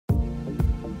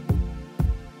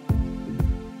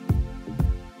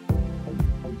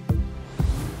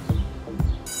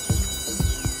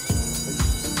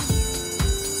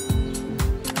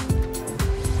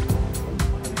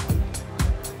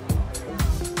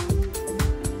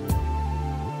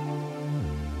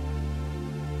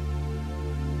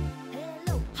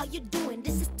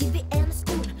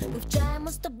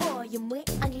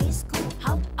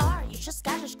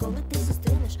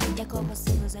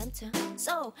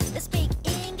Let's speak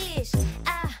English.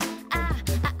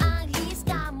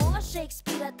 Англійська, мова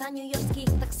Шекспіра та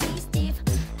нью-йоркських таксистів.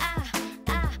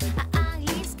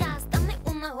 Англійська, стане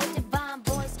у нагоді вам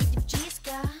бойські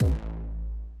дівчиська.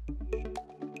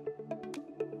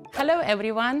 Hello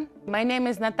everyone, my name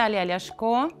is Natalia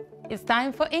Ляшко. It's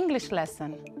time for English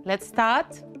lesson. Let's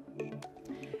start.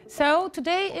 So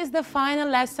today is the final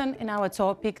lesson in our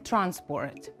topic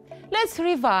transport. Let's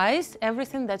revise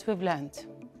everything that we've learned.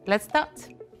 Let's start.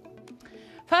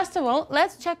 First of all,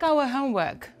 let's check our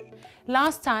homework.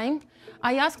 Last time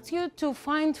I asked you to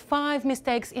find 5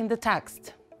 mistakes in the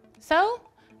text. So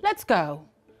let's go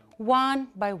one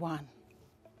by one.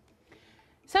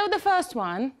 So the first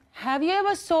one, have you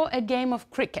ever saw a game of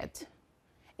cricket?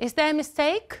 Is there a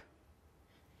mistake?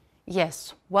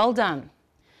 Yes, well done.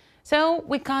 So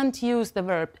we can't use the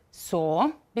verb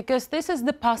saw because this is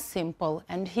the past simple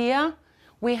and here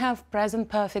we have present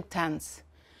perfect tense.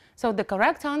 So the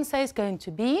correct answer is going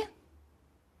to be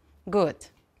good.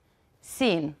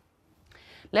 Seen.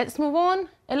 Let's move on.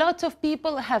 A lot of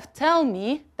people have tell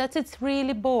me that it's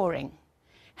really boring.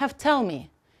 Have tell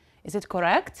me. Is it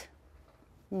correct?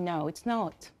 No, it's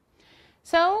not.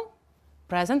 So,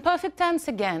 present perfect tense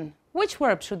again. Which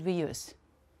verb should we use?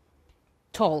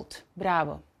 Told.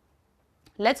 Bravo.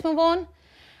 Let's move on.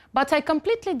 But I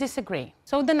completely disagree.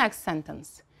 So the next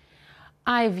sentence.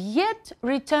 I've yet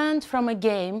returned from a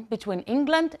game between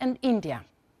England and India.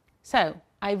 So,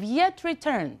 I've yet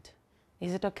returned.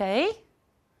 Is it okay?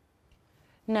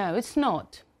 No, it's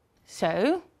not.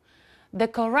 So, the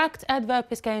correct adverb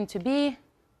is going to be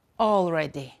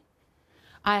already.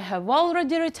 I have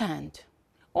already returned.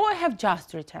 Or I have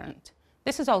just returned.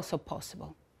 This is also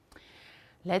possible.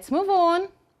 Let's move on.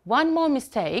 One more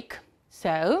mistake.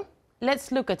 So,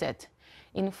 let's look at it.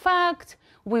 In fact,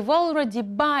 we've already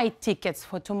buy tickets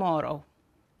for tomorrow.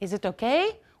 Is it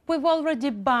okay? We've already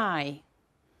buy.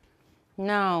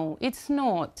 No, it's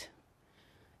not.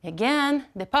 Again,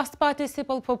 the past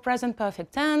participle for present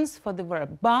perfect tense for the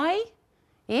verb buy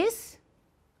is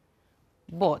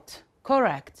bought.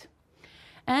 Correct.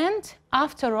 And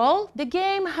after all, the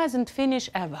game hasn't finished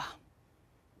ever.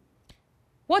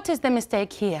 What is the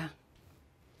mistake here?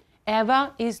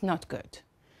 Ever is not good.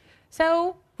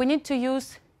 So we need to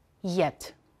use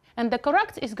yet. And the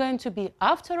correct is going to be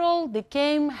after all, the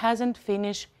game hasn't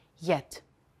finished yet.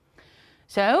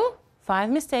 So 5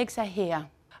 mistakes are here.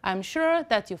 I'm sure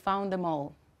that you found them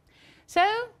all. So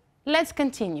let's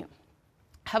continue.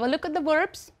 Have a look at the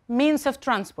verbs, means of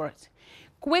transport.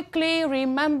 Quickly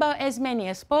remember as many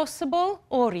as possible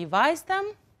or revise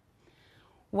them.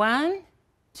 1,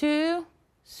 2,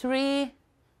 3,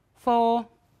 4,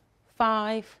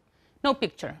 5. No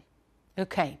picture.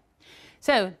 Okay.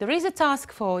 So there is a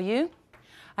task for you.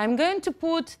 I'm going to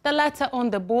put the letter on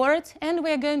the board and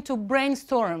we're going to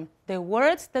brainstorm the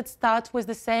words that start with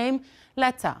the same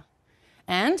letter.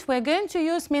 And we're going to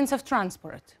use means of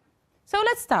transport. So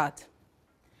let's start.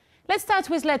 Let's start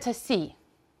with letter C.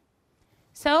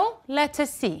 So, letter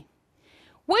C.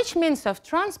 Which means of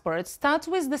transport starts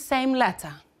with the same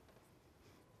letter?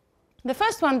 The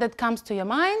first one that comes to your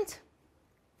mind,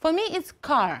 for me, it's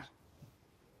car.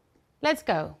 Let's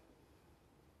go.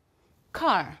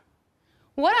 Car.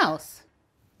 What else?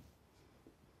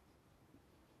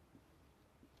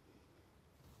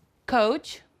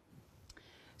 Coach.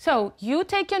 So, you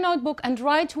take your notebook and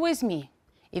write with me.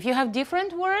 If you have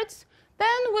different words,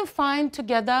 then we'll find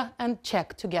together and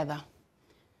check together.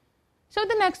 So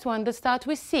the next one that starts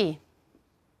with C.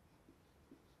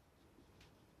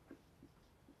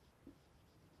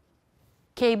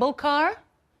 Cable car.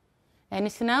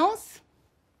 Anything else?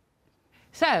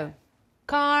 So,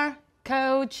 car,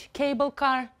 coach, cable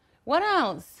car. What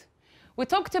else? We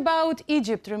talked about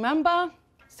Egypt, remember?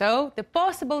 So the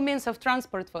possible means of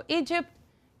transport for Egypt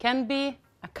can be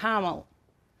a camel.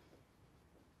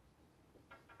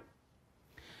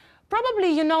 Probably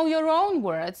you know your own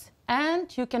words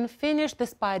and you can finish the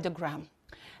spidergram.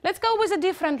 Let's go with a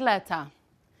different letter.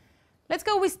 Let's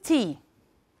go with T.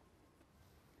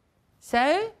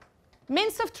 So,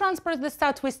 means of transport that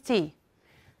start with T.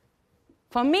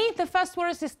 For me, the first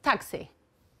word is taxi.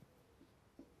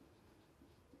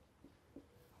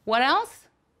 What else?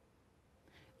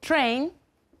 Train.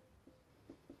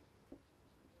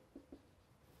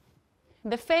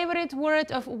 The favorite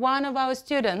word of one of our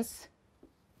students,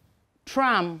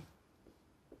 tram.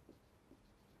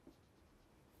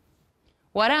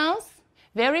 What else?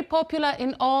 Very popular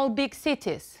in all big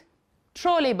cities,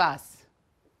 trolley bus.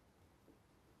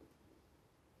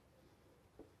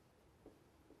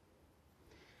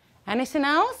 Anything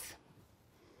else?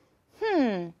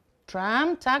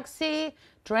 Tram, taxi,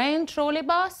 train, trolley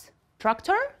bus.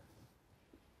 Tractor?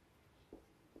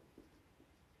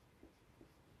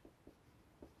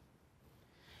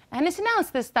 Anything else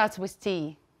that starts with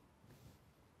T?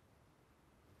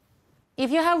 If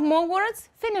you have more words,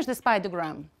 finish the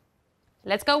spidergram.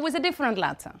 Let's go with a different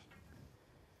letter.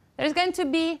 There's going to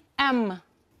be M.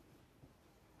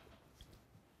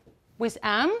 With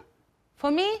M,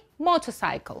 for me,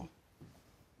 motorcycle.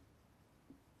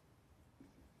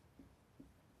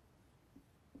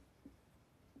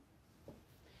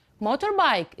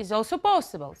 Motorbike is also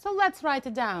possible, so let's write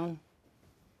it down.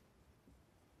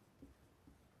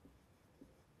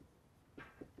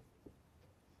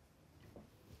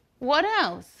 What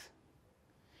else?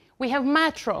 We have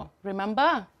metro,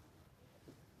 remember?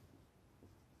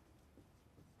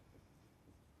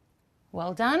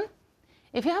 Well done.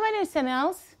 If you have anything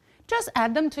else, just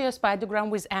add them to your spidergram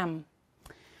with M.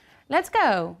 Let's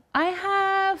go. I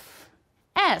have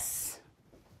S.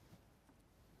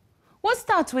 What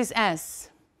starts with S?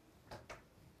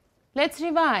 Let's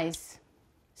revise.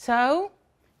 So,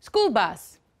 school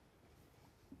bus.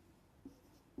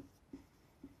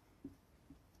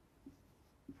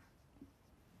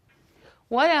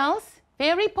 What else?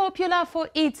 Very popular for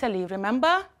Italy,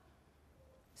 remember?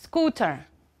 Scooter.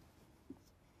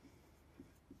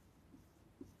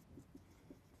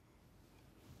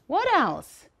 What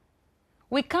else?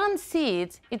 We can't see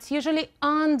it. It's usually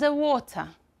underwater.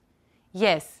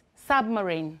 Yes,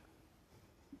 submarine.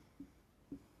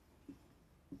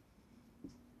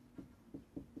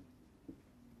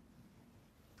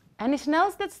 Anything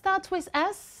else that starts with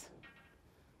S?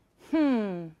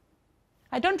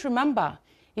 I don't remember.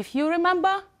 If you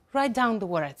remember, write down the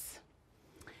words.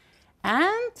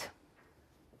 And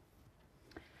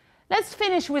let's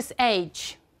finish with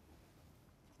H.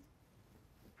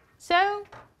 So,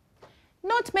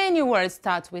 not many words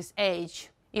start with H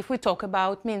if we talk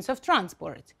about means of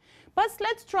transport. But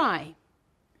let's try.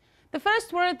 The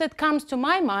first word that comes to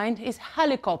my mind is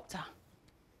helicopter.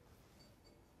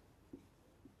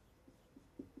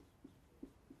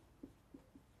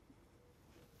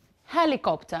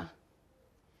 Helicopter.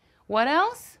 What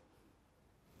else?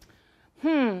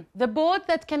 The boat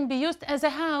that can be used as a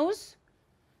house,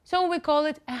 so we call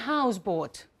it a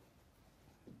houseboat.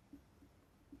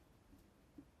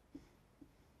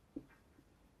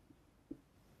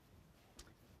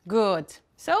 Good.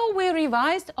 So we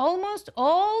revised almost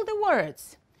all the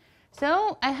words.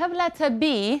 So I have letter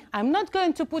B. I'm not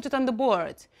going to put it on the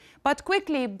board, but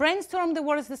quickly brainstorm the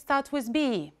words that start with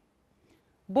B.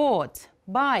 Boat,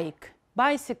 bike,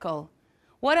 bicycle.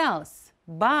 What else?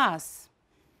 Bus.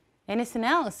 Anything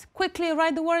else? Quickly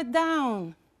write the word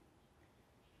down.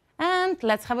 And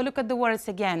let's have a look at the words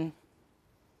again.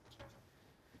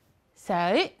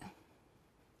 So,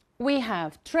 we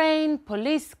have train,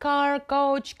 police car,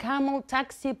 coach, camel,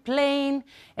 taxi, plane.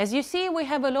 As you see, we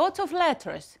have a lot of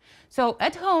letters. So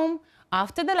at home,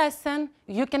 after the lesson,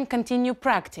 you can continue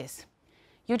practice.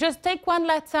 You just take one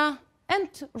letter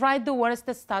and write the words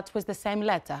that start with the same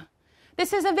letter.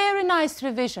 This is a very nice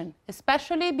revision,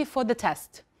 especially before the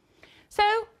test. So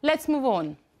let's move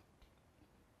on.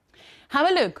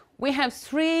 Have a look. We have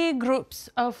 3 groups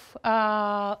of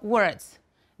words.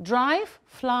 Drive,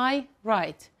 fly,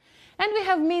 ride. And we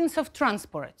have means of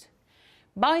transport.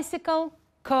 Bicycle,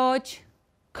 coach,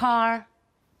 car,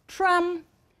 tram,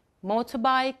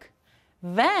 motorbike,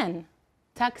 van,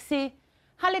 taxi,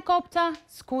 helicopter,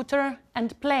 scooter,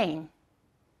 and plane.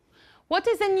 What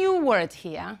is a new word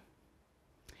here?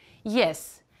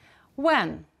 Yes,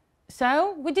 van.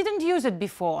 So we didn't use it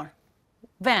before.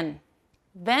 Van.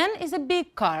 Van is a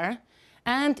big car,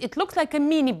 and it looks like a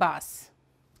minibus.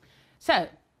 So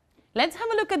let's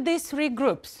have a look at these 3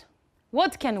 groups.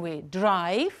 What can we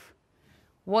drive?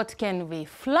 What can we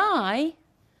fly?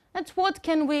 And what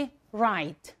can we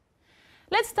ride?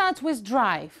 Let's start with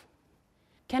drive.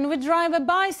 Can we drive a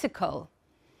bicycle?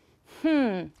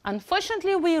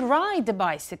 Unfortunately, we ride a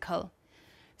bicycle.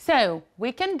 So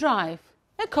we can drive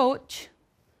a coach,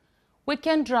 we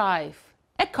can drive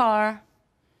a car,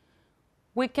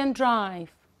 we can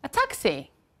drive a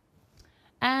taxi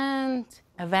and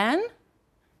a van.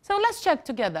 So let's check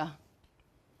together.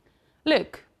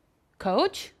 Look,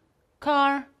 coach,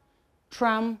 car,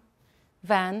 tram,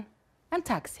 van, and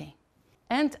taxi.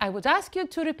 And I would ask you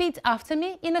to repeat after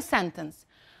me in a sentence.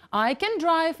 I can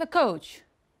drive a coach.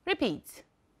 Repeat.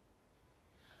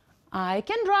 I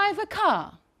can drive a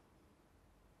car.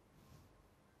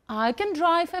 I can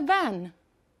drive a van.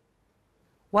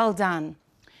 Well done.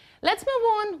 Let's move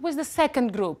on with the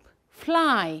second group.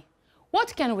 Fly.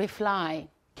 What can we fly?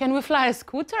 Can we fly a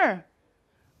scooter?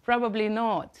 Probably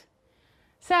not.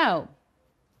 So,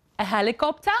 a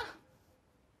helicopter,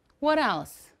 What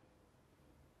else?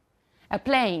 A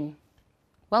plane.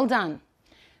 Well done.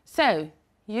 So,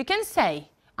 you can say,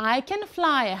 I can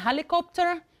fly a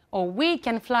helicopter, or we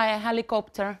can fly a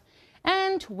helicopter,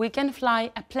 and we can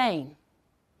fly a plane.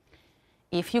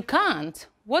 If you can't,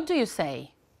 what do you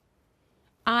say?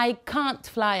 I can't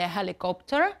fly a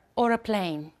helicopter or a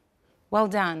plane. Well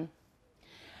done.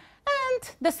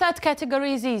 And the third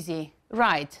category is easy.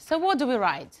 Right. So what do we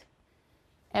write?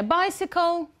 A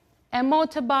bicycle, a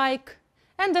motorbike,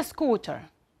 and a scooter.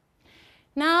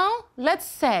 Now, let's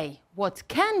say what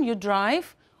can you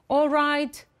drive, or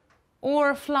ride,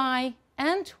 or fly,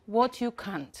 and what you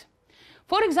can't.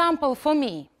 For example, for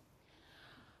me,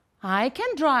 I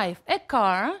can drive a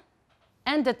car,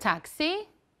 and a taxi,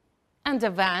 and a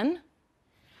van,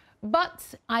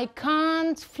 but I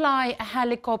can't fly a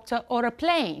helicopter or a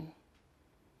plane.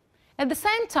 At the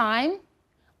same time,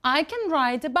 I can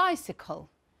ride a bicycle,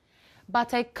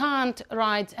 but I can't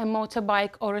ride a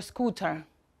motorbike or a scooter.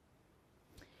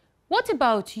 What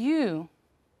about you?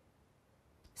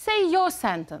 Say your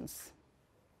sentence.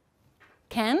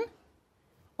 Can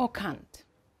or can't?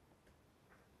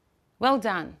 Well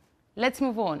done. Let's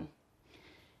move on.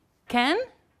 Can.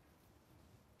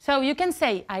 So you can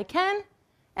say I can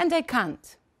and I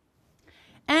can't.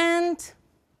 And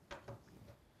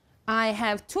I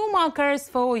have two markers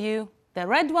for you. The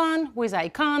red one with I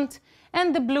can't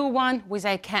and the blue one with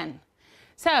I can.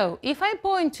 So if I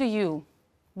point to you,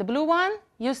 the blue one,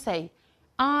 you say,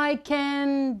 I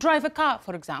can drive a car,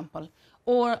 for example,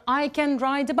 or I can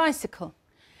ride a bicycle.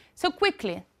 So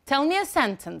quickly, tell me a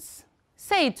sentence.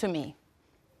 Say it to me.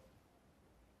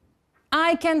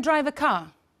 I can drive a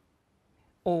car.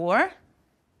 Or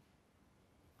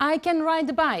I can ride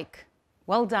a bike.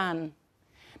 Well done.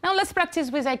 Now let's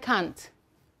practice with I can't.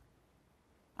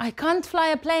 I can't fly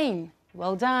a plane.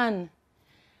 Well done.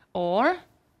 Or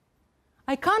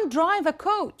I can't drive a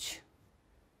coach.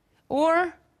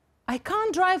 Or I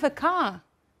can't drive a car.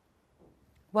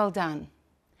 Well done.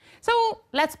 So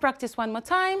let's practice one more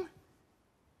time.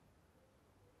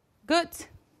 Good.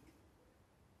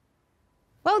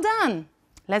 Well done.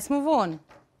 Let's move on.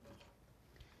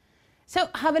 So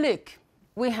have a look.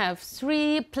 We have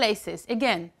 3 places.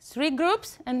 Again, 3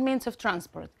 groups and means of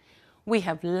transport. We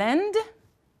have land,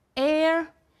 air,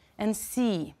 and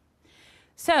sea.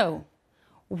 So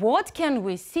what can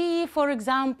we see, for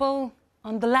example,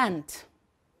 on the land,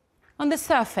 on the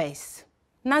surface,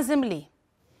 на землі?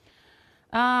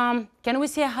 Can we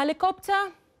see a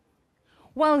helicopter?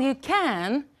 Well, you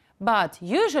can, but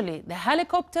usually the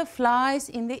helicopter flies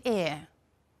in the air.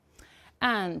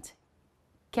 And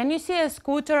can you see a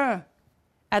scooter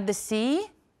at the sea?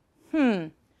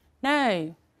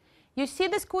 No. You see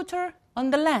the scooter on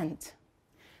the land.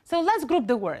 So let's group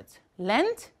the words.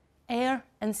 Land, air,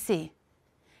 and sea.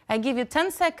 I give you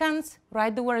 10 seconds,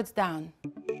 write the words down.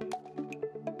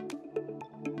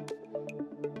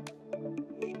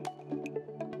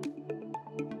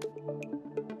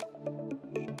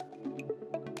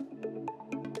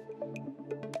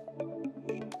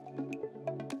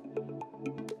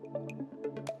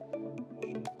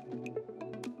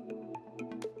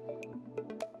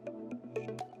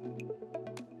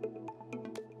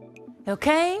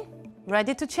 Okay,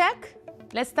 ready to check?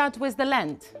 Let's start with the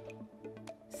land.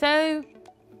 So,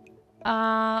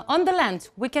 on the land,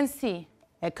 we can see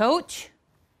a coach,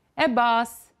 a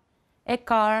bus, a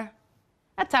car,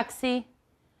 a taxi,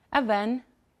 a van,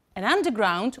 an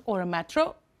underground or a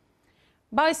metro,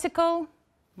 bicycle,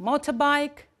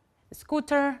 motorbike, a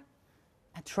scooter,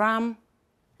 a tram,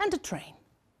 and a train.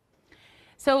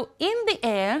 So, in the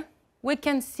air, we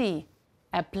can see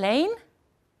a plane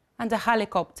and a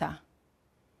helicopter.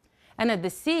 And at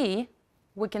the sea,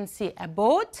 we can see a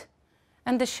boat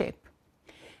and a ship.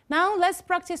 Now let's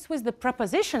practice with the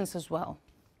prepositions as well.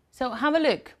 So have a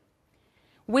look.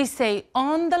 We say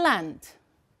on the land.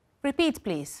 Repeat,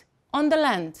 please. On the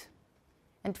land.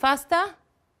 And faster.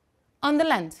 On the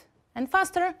land. And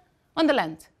faster. On the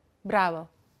land. Bravo.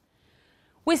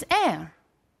 With air,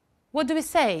 what do we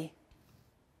say?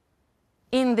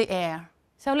 In the air.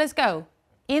 So let's go.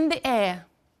 In the air.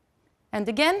 And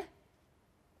again.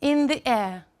 In the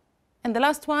air. And the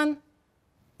last one,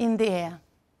 in the air.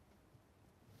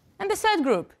 And the third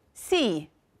group, sea.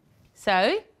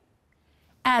 So,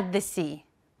 at the sea.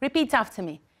 Repeat after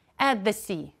me. At the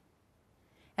sea.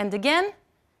 And again,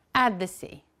 at the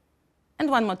sea. And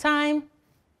one more time,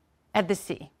 at the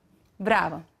sea.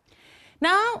 Bravo.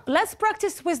 Now, let's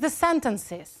practice with the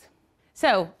sentences.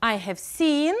 So, I have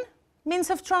seen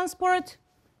means of transport,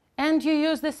 and you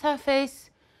use the surface.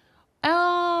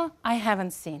 I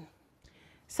haven't seen.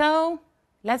 So,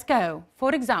 let's go.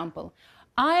 For example,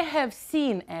 I have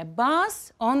seen a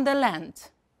bus on the land.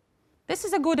 This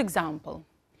is a good example.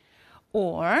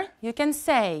 Or you can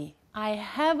say, I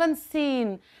haven't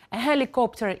seen a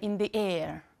helicopter in the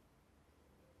air.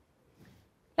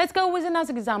 Let's go with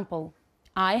another example.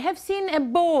 I have seen a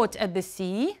boat at the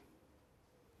sea,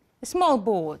 a small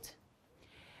boat.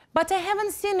 But I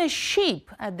haven't seen a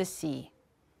ship at the sea,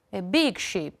 a big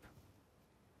ship.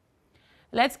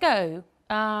 Let's go.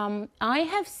 I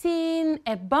have seen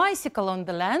a bicycle on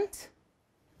the land,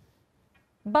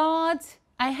 but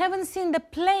I haven't seen the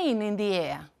plane in the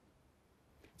air.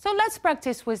 So let's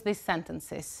practice with these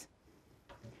sentences.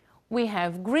 We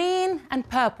have green and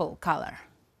purple color.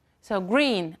 So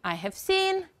green, I have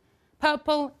seen.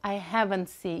 Purple, I haven't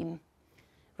seen.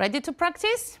 Ready to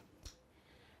practice?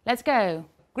 Let's go.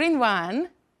 Green one,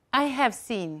 I have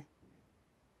seen.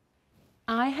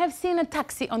 I have seen a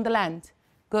taxi on the land.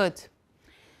 Good.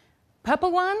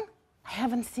 Purple one, I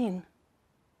haven't seen.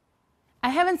 I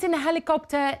haven't seen a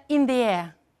helicopter in the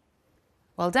air.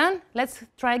 Well done. Let's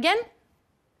try again.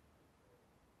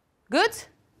 Good?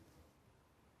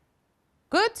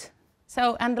 Good.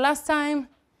 So, and the last time,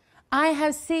 I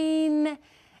have seen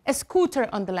a scooter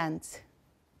on the land.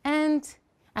 And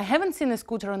I haven't seen a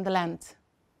scooter on the land.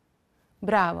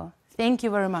 Bravo. Thank you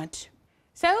very much.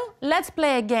 So, let's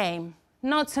play a game.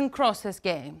 Noughts and crosses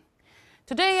game.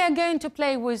 Today you're going to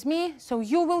play with me, so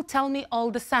you will tell me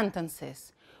all the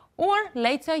sentences. Or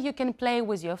later you can play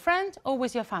with your friend or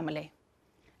with your family.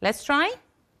 Let's try.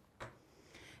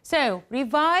 So,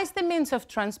 revise the means of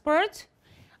transport,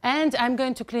 and I'm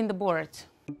going to clean the board.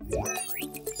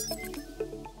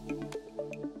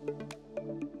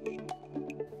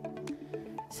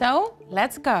 So,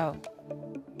 let's go.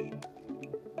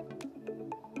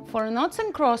 For noughts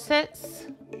and crosses,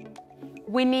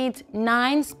 we need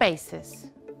 9 spaces.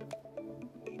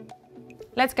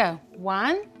 Let's go.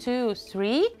 1, 2,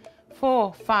 3,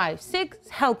 4, 5, 6.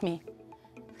 Help me.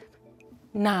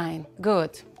 9.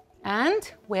 Good.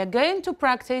 And we're going to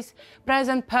practice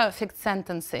present perfect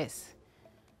sentences.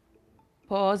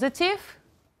 Positive,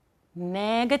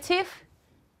 negative,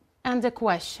 and a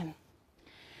question.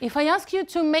 If I ask you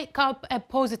to make up a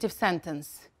positive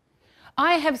sentence,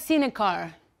 I have seen a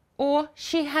car, or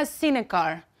she has seen a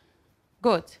car.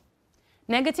 Good.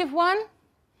 Negative one,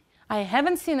 I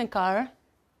haven't seen a car,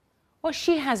 or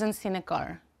she hasn't seen a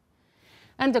car.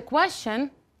 And the question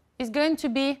is going to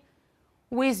be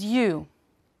with you.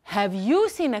 Have you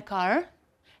seen a car?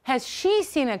 Has she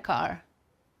seen a car?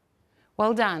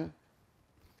 Well done.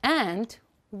 And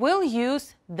we'll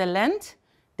use the land,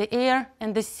 the air,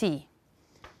 and the sea.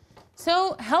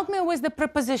 So help me with the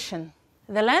preposition.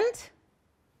 The land,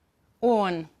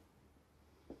 on.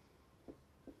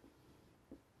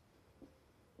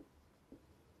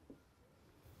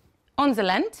 On the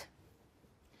land.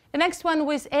 The next one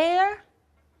with air.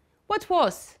 What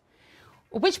was?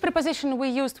 Which preposition we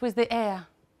used with the air?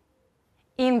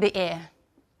 In the air.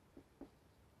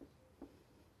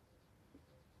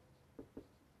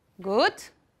 Good.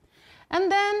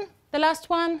 And then the last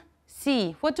one,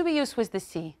 sea. What do we use with the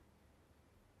sea?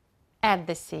 At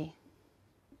the sea.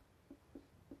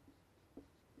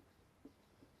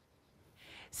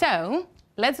 So,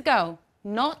 let's go.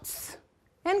 Noughts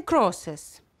and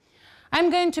crosses. I'm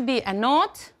going to be a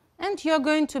knot and you're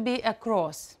going to be a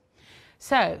cross.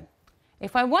 So,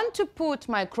 if I want to put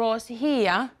my cross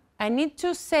here, I need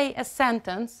to say a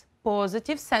sentence,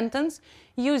 positive sentence,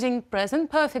 using present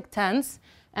perfect tense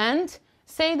and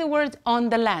say the word on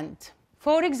the land.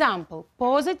 For example,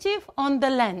 positive on the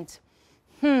land.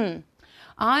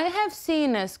 I have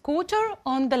seen a scooter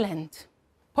on the land.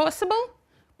 Possible?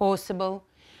 Possible.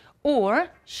 Or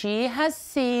she has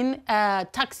seen a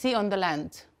taxi on the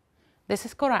land. This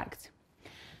is correct.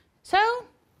 So,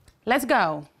 let's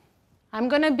go. I'm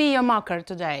going to be your marker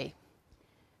today.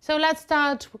 So let's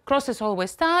start. Crosses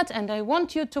always start, and I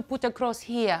want you to put a cross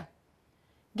here.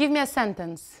 Give me a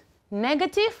sentence.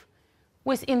 Negative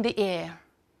with in the air.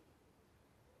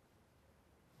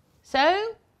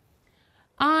 So,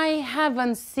 I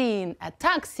haven't seen a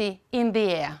taxi in the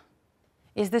air.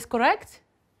 Is this correct?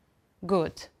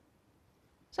 Good.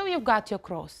 So you've got your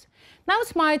cross. Now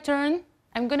it's my turn.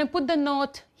 I'm going to put the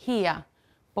note here.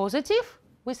 Positive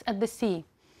with at the sea.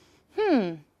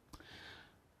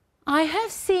 I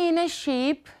have seen a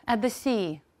ship at the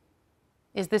sea.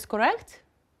 Is this correct?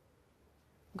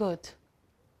 Good.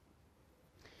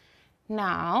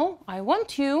 Now I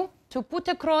want you to put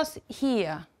a cross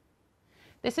here.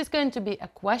 This is going to be a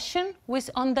question with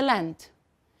on the land.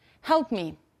 Help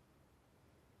me.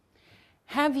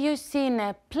 Have you seen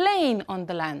a plane on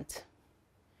the land?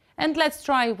 And let's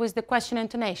try with the question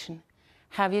intonation.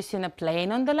 Have you seen a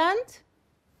plane on the land?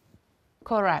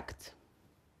 correct.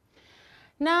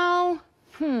 Now,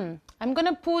 I'm going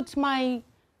to put my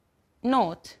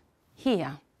note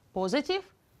here, positive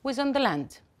with on the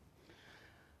land.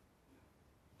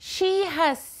 She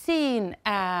has seen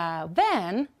a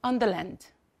van on the land.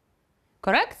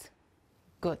 Correct?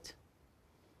 Good.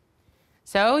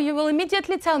 So you will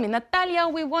immediately tell me, Natalia,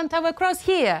 we want our cross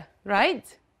here, right?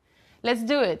 Let's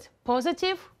do it.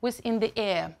 Positive with in the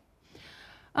air.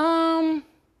 I'm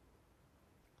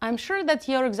sure that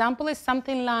your example is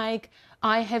something like,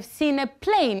 I have seen a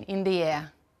plane in the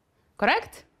air.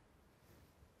 Correct?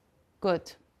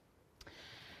 Good.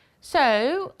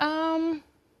 So,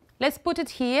 let's put it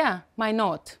here, my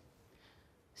note.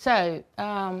 So,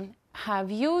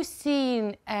 have you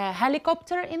seen a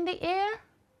helicopter in the air?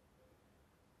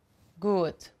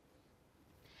 Good.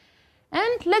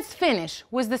 And let's finish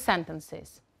with the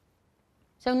sentences.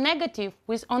 So, negative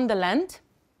with on the land.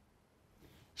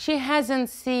 She hasn't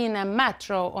seen a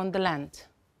metro on the land.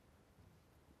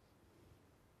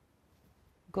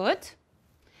 Good.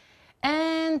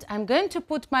 And I'm going to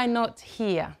put my note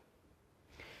here.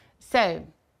 So,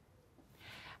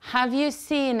 have you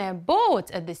seen a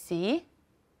boat at the sea?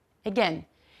 Again,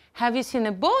 have you seen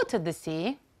a boat at the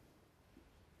sea?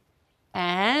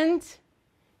 And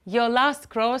your last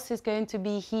cross is going to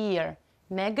be here,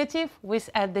 negative with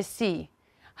at the sea.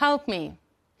 Help me.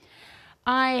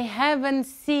 I haven't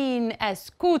seen a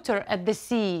scooter at the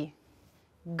sea.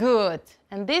 Good.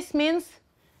 And this means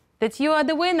that you are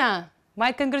the winner.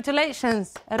 My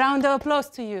congratulations. A round of applause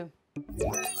to you.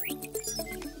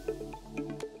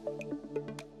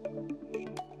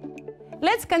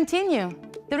 Let's continue.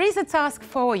 There is a task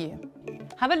for you.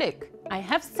 Have a look. I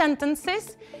have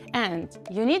sentences and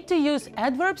you need to use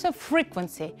adverbs of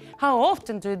frequency. How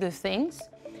often do you do things?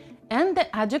 And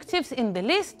the adjectives in the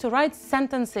list to write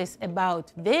sentences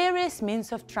about various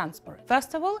means of transport.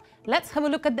 First of all, let's have a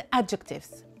look at the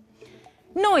adjectives.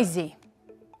 Noisy.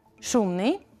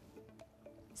 Шумний.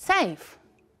 Safe.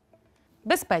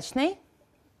 Безпечний.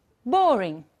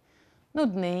 Boring.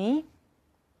 Нудний.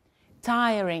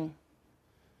 Tiring.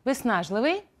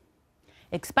 Виснажливий.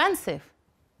 Expensive.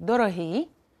 Дорогий.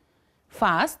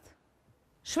 Fast.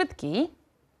 Швидкий.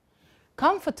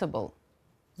 Comfortable.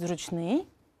 Зручний.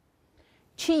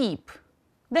 Cheap.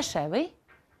 Дешевий.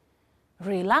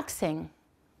 Relaxing.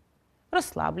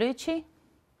 Розслаблюючий.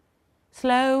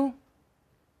 Slow.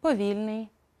 Повільний.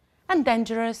 And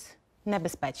dangerous.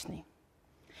 Небезпечний.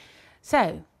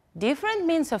 So, different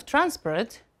means of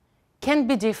transport can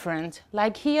be different,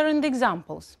 like here in the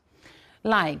examples.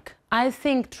 Like, I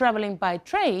think traveling by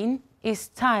train is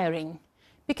tiring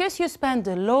because you spend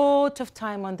a lot of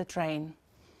time on the train.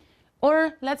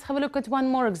 Or let's have a look at one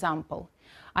more example.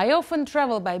 I often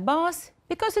travel by bus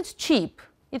because it's cheap,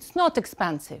 it's not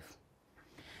expensive.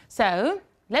 So,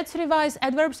 let's revise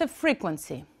adverbs of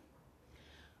frequency.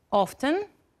 Often,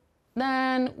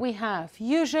 then we have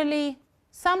usually,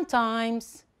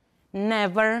 sometimes,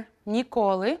 never,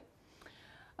 ніколи,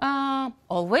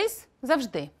 always,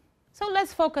 завжди. So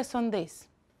let's focus on this.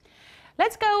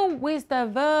 Let's go with the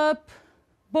verb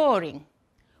boring.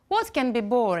 What can be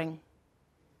boring?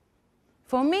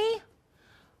 For me,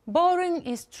 boring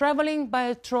is traveling by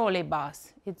a trolley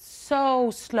bus. It's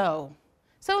so slow.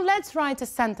 So let's write a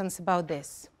sentence about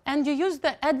this. And you use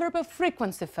the adverb of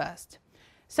frequency first.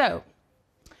 So,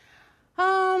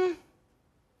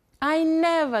 I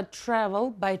never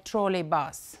travel by trolley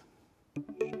bus.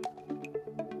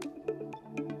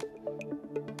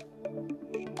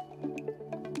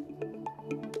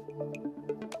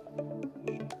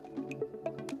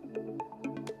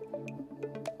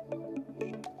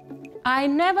 I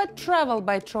never travel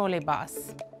by trolley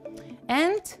bus.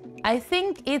 And I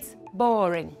think it's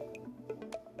boring.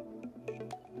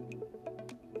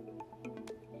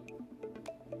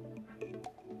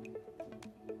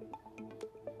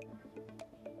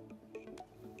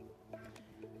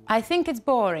 I think it's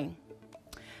boring.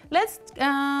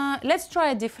 Let's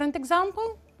try a different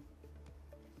example.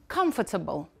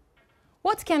 Comfortable.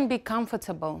 What can be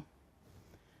comfortable?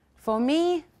 For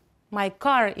me, my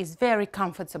car is very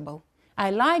comfortable. I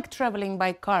like traveling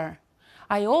by car.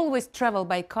 I always travel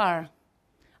by car.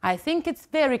 I think it's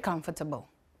very comfortable.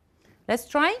 Let's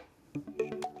try.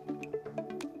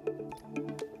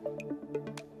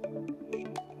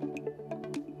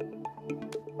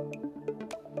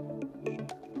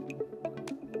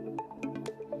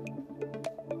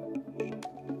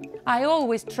 I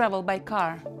always travel by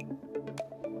car.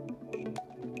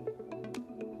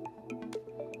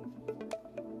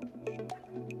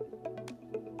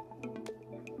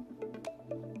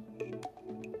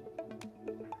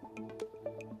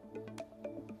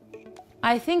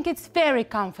 I think it's very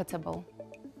comfortable.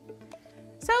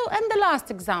 So, and the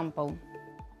last example.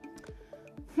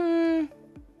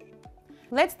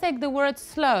 Let's take the word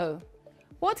slow.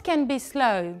 What can be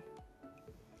slow?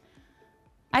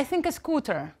 I think a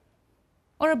scooter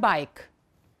or a bike.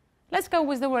 Let's go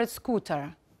with the word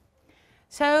scooter.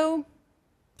 So,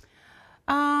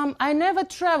 I never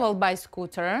travel by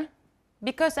scooter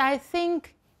because I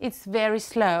think it's very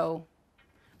slow.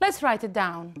 Let's write it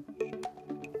down.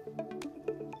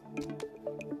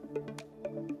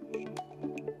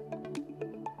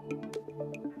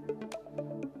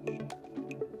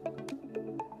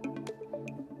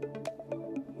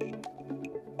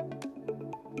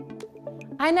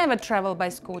 I never travel by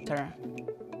scooter.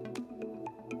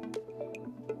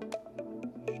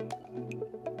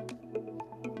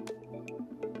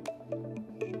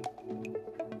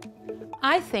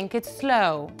 I think it's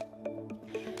slow.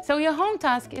 So your home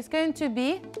task is going to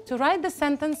be to write the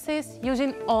sentences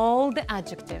using all the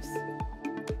adjectives.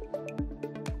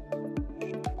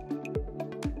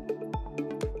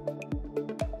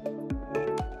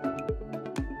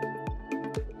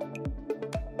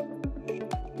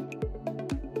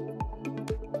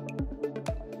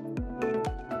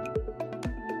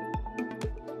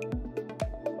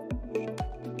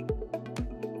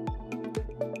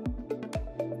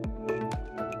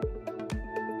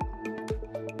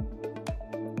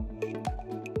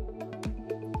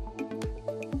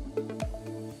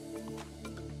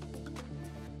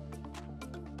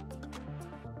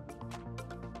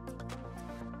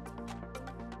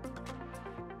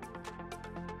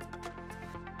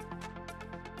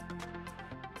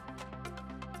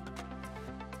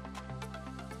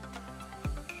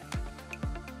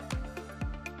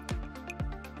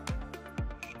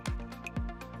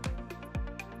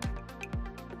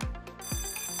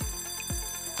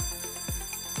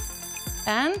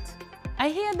 And I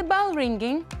hear the bell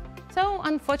ringing, so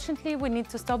unfortunately we need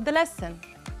to stop the lesson.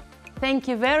 Thank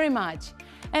you very much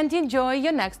and enjoy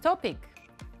your next topic.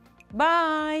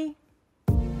 Bye!